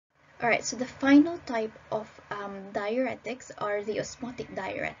Alright, so the final type of diuretics are the osmotic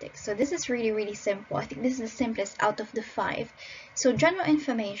diuretics. So this is really simple. I think this is the simplest out of the 5. So general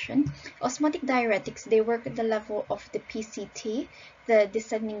information, osmotic diuretics, they work at the level of the PCT, the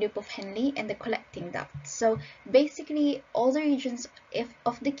descending loop of Henle, and the collecting duct. So basically all the regions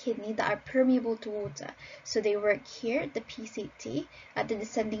of the kidney that are permeable to water. So they work here at the PCT, at the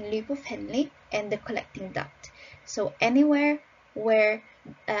descending loop of Henle, and the collecting duct. So anywhere where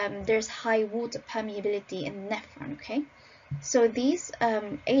there's high water permeability in the nephron, okay? So these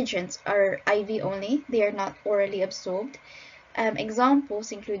agents are IV only, they are not orally absorbed.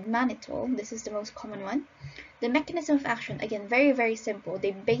 Examples include Manitol, this is the most common one. The mechanism of action, again, very simple.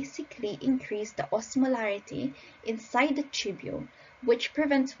 They basically increase the osmolarity inside the tubule, which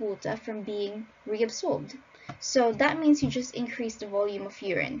prevents water from being reabsorbed. So that means you just increase the volume of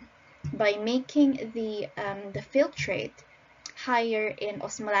urine by making the filtrate higher in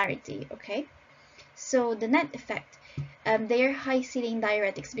osmolarity, okay? So the net effect, they are high ceiling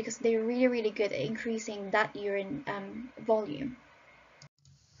diuretics because they're really good at increasing that urine volume.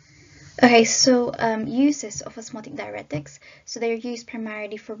 Okay, so uses of osmotic diuretics. So they're used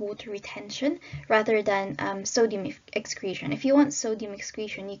primarily for water retention rather than sodium excretion. If you want sodium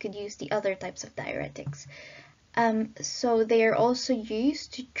excretion, you could use the other types of diuretics. So they are also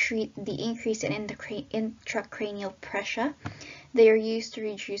used to treat the increase in intracranial pressure. They are used to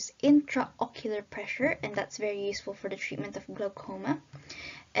reduce intraocular pressure, and that's very useful for the treatment of glaucoma.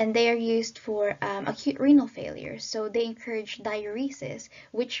 And they are used for acute renal failure, so they encourage diuresis,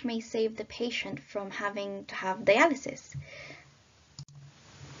 which may save the patient from having to have dialysis.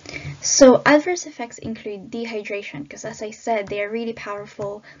 So adverse effects include dehydration, because as I said, they are really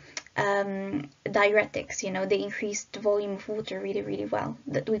powerful diuretics. You know, they increase the volume of water really well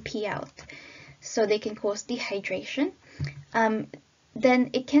that we pee out, so they can cause dehydration. Then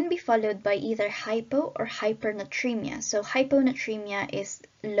it can be followed by either hypo or hypernatremia. So hyponatremia is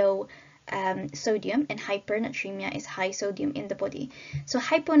low sodium, and hypernatremia is high sodium in the body. So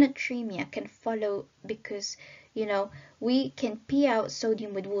hyponatremia can follow because, you know, we can pee out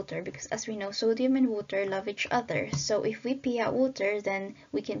sodium with water, because as we know, sodium and water love each other. So if we pee out water, then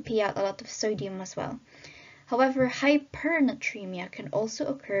we can pee out a lot of sodium as well. However, hypernatremia can also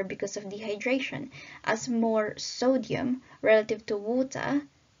occur because of dehydration, as more sodium relative to water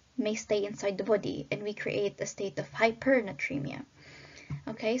may stay inside the body, and we create a state of hypernatremia.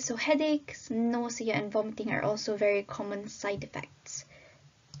 Okay, so headaches, nausea, and vomiting are also very common side effects.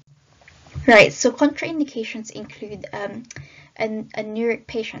 Right, so contraindications include anuric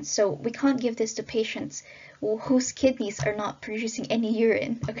patients. So we can't give this to patients whose kidneys are not producing any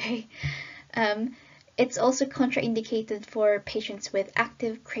urine, okay? It's also contraindicated for patients with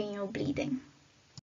active cranial bleeding.